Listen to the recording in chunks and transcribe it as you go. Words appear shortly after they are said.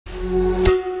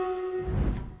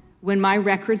When my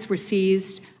records were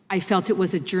seized, I felt it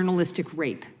was a journalistic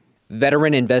rape.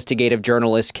 Veteran investigative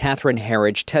journalist Catherine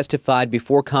Herridge testified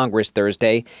before Congress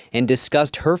Thursday and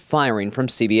discussed her firing from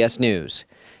CBS News.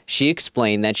 She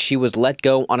explained that she was let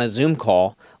go on a Zoom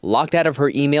call, locked out of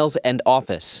her emails and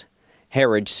office.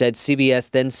 Herridge said CBS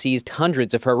then seized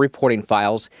hundreds of her reporting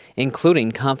files,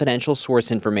 including confidential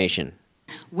source information.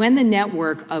 When the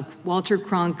network of Walter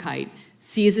Cronkite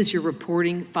seizes your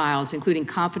reporting files, including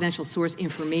confidential source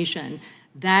information,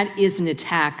 that is an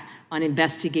attack on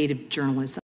investigative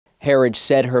journalism. Herridge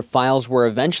said her files were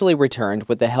eventually returned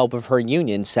with the help of her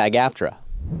union, SAG-AFTRA.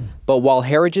 But while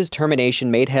Herridge's termination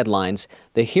made headlines,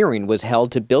 the hearing was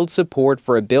held to build support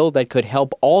for a bill that could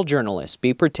help all journalists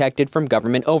be protected from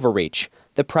government overreach,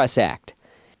 the Press Act.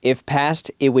 If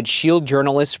passed, it would shield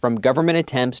journalists from government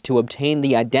attempts to obtain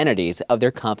the identities of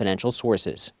their confidential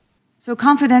sources. So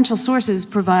confidential sources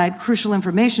provide crucial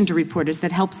information to reporters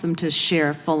that helps them to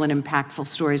share full and impactful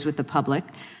stories with the public,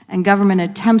 and government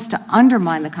attempts to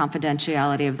undermine the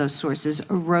confidentiality of those sources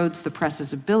erodes the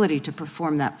press's ability to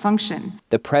perform that function.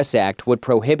 The Press Act would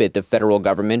prohibit the federal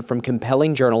government from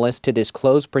compelling journalists to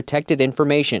disclose protected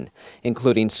information,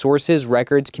 including sources,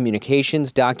 records,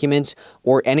 communications, documents,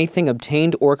 or anything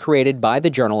obtained or created by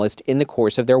the journalist in the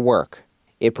course of their work.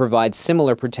 It provides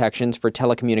similar protections for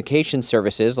telecommunications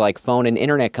services like phone and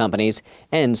internet companies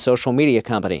and social media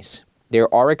companies.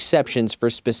 There are exceptions for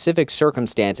specific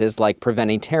circumstances like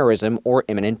preventing terrorism or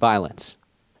imminent violence.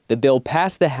 The bill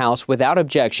passed the House without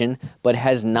objection, but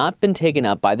has not been taken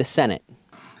up by the Senate.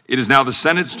 It is now the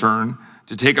Senate's turn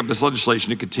to take up this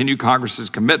legislation to continue Congress's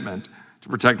commitment to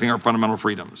protecting our fundamental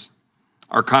freedoms.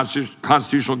 Our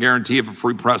constitutional guarantee of a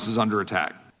free press is under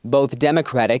attack. Both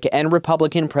Democratic and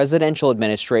Republican presidential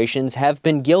administrations have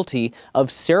been guilty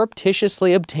of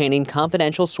surreptitiously obtaining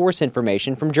confidential source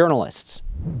information from journalists.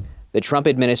 The Trump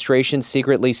administration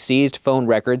secretly seized phone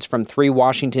records from 3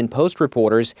 Washington Post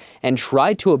reporters and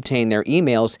tried to obtain their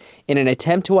emails in an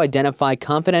attempt to identify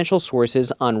confidential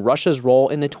sources on Russia's role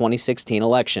in the 2016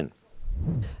 election.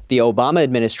 The Obama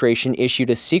administration issued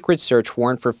a secret search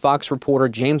warrant for Fox reporter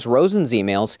James Rosen's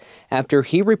emails after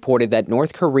he reported that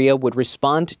North Korea would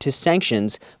respond to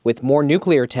sanctions with more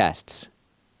nuclear tests.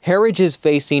 Herridge is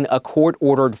facing a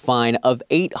court-ordered fine of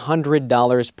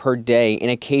 $800 per day in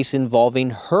a case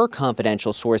involving her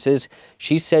confidential sources.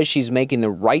 She says she's making the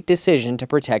right decision to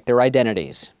protect their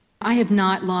identities. I have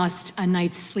not lost a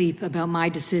night's sleep about my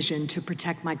decision to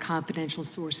protect my confidential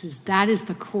sources. That is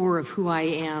the core of who I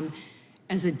am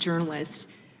as a journalist.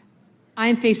 I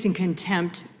am facing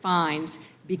contempt fines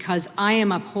because I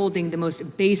am upholding the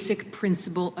most basic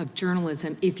principle of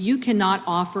journalism. If you cannot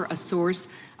offer a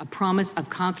source a promise of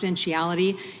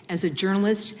confidentiality as a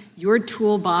journalist, your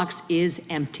toolbox is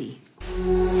empty.